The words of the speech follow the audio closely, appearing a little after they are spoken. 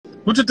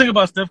What you think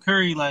about Steph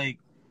Curry? Like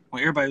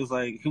when everybody was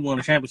like, he won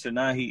a championship.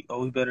 Now he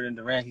better than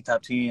Durant. He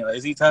top 10. Like,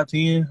 is he top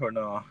 10 or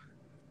no?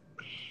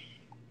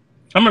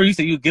 I remember you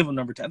said you would give him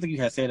number 10. I think you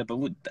had said it, but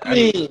I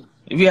mean,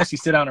 if you actually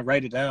sit down and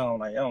write it down,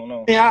 like I don't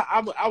know. yeah,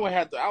 I would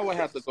have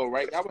to go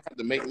right. I would have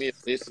to make me a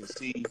list and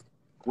see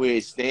where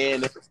it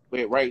stand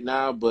right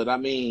now. But I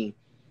mean,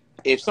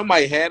 if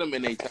somebody had him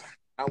in their top,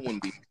 I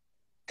wouldn't be.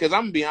 Because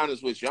I'm gonna be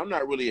honest with you, I'm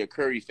not really a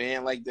Curry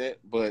fan like that.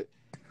 But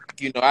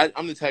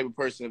I'm the type of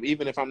person.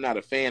 Even if I'm not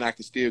a fan, I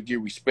can still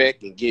give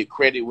respect and get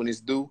credit when it's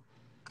due.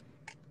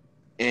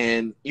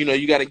 And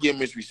you got to give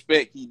him his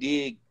respect. He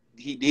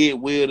did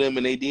will them,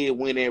 and they did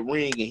win that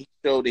ring, and he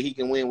showed that he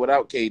can win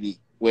without KD.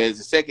 Whereas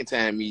the second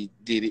time he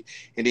did it,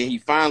 and then he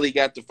finally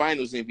got the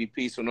Finals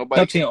MVP. So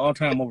nobody Top can 10 all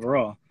time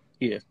overall.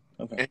 Yeah.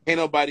 Okay. and can't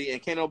nobody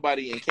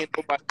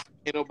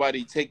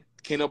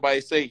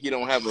say he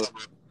don't have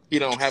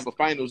a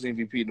Finals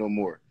MVP no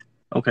more.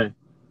 Okay.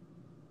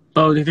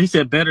 So he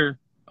said better.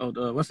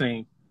 Oh, what's the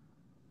name?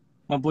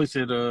 My boy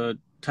said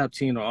top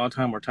 10 or all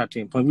time or top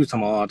 10 point. We was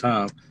talking about all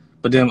time.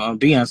 But then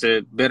Dion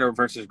said better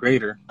versus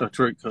greater.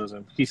 Detroit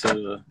cousin. He said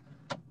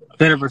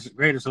better versus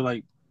greater. So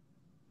like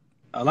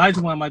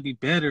Elijah Wan might be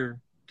better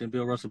than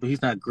Bill Russell, but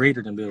he's not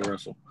greater than Bill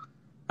Russell.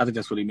 I think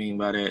that's what he mean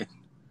by that.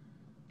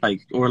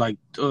 Or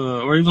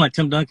even like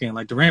Tim Duncan.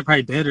 Like Durant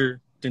probably better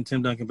than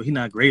Tim Duncan, but he's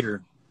not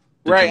greater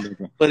than Tim Right.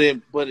 Duncan. But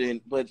in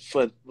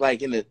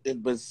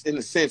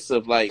the sense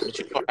of like, but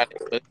you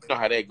know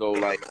how that go,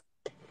 like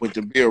with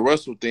the Bill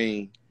Russell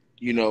thing,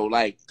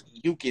 like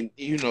you can,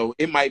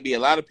 it might be a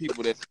lot of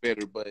people that's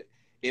better, but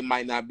it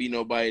might not be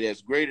nobody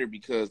that's greater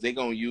because they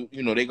gonna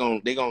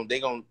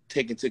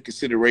take into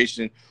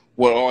consideration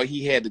what all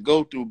he had to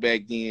go through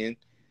back then.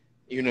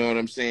 You know what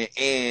I'm saying?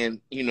 And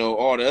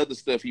all the other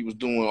stuff he was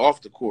doing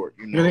off the court.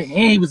 And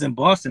he was in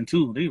Boston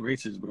too. They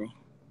racist, bro.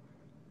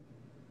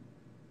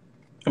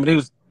 I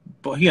mean,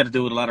 but he had to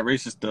deal with a lot of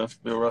racist stuff.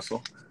 Bill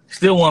Russell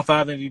still won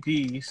 5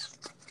 MVPs.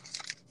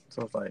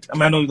 So it's like, I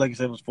mean, I know, like you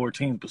said, it was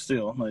 14, but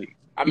still, like,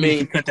 I even if mean,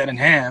 you cut that in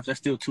half, that's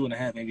still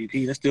 2.5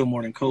 MVP. That's still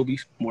more than Kobe,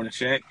 more than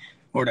Shaq,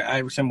 more than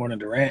Iverson, more than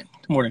Durant,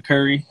 more than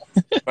Curry.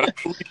 but I'm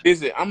gonna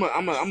revisit. I'm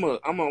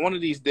a one of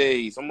these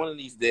days. I'm one of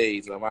these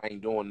days if I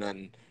ain't doing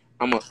nothing.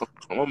 I'm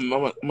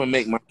gonna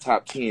make my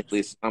top 10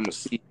 list. I'm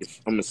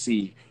gonna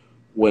see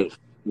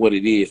what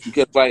it is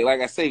because like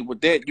I say with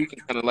that you can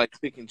kind of like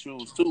pick and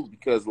choose too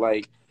because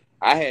like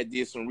I had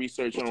did some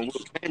research on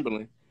Will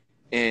Chamberlain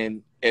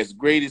and as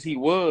great as he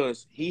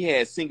was, he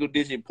had single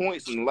digit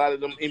points in a lot of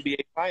them NBA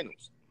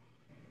finals.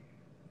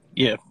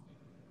 Yeah.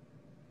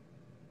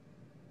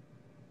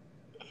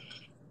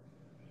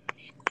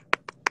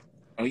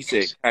 Oh, he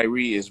said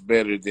Kyrie is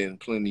better than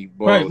plenty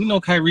Right. ball. We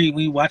know Kyrie,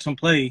 we watch him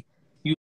play.